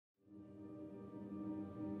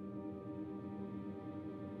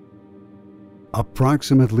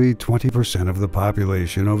Approximately 20% of the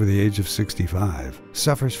population over the age of 65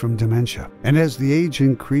 suffers from dementia, and as the age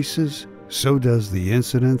increases, so does the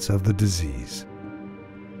incidence of the disease.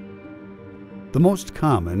 The most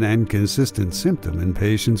common and consistent symptom in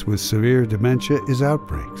patients with severe dementia is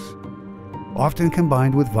outbreaks, often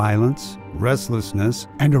combined with violence, restlessness,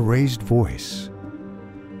 and a raised voice.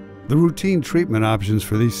 The routine treatment options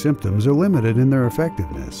for these symptoms are limited in their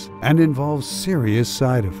effectiveness and involve serious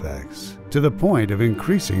side effects, to the point of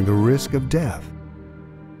increasing the risk of death.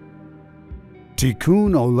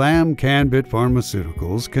 Tikkun Olam Canbit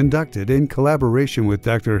Pharmaceuticals conducted in collaboration with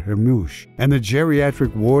Dr. Hermouche and the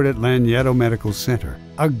geriatric ward at Lagneto Medical Center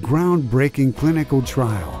a groundbreaking clinical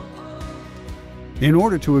trial in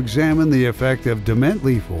order to examine the effect of dement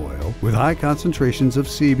leaf oil with high concentrations of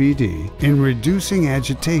CBD in reducing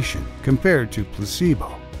agitation compared to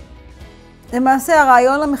placebo. למעשה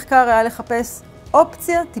הרעיון למחקר היה לחפש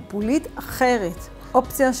אופציה טיפולית אחרת,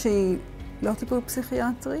 אופציה שהיא לא טיפול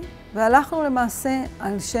פסיכיאטרי, והלכנו למעשה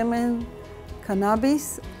על שמן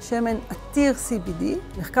קנאביס, שמן עתיר CBD,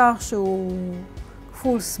 מחקר שהוא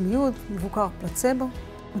כפול סמיות, מבוקר פלצבו.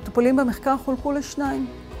 מטופלים במחקר חולקו לשניים.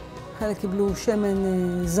 חלק קיבלו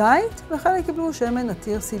שמן זית וחלק קיבלו שמן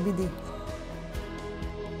עתיר CBD.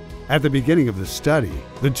 At the beginning of the study,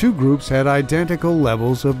 the two groups had identical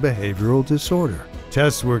levels of behavioral disorder.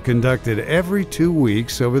 Tests were conducted every 2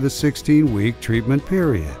 weeks over the 16-week treatment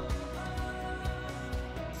period.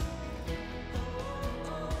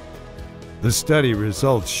 The study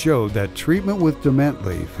results showed that treatment with dement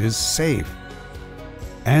leaf is safe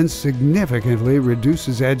and significantly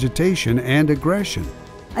reduces agitation and aggression.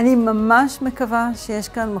 אני ממש מקווה שיש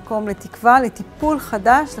כאן מקום לתקווה, לטיפול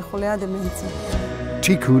חדש לחולי הדמנציה.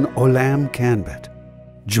 Tikkun Olam Canbit.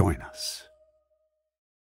 Join us.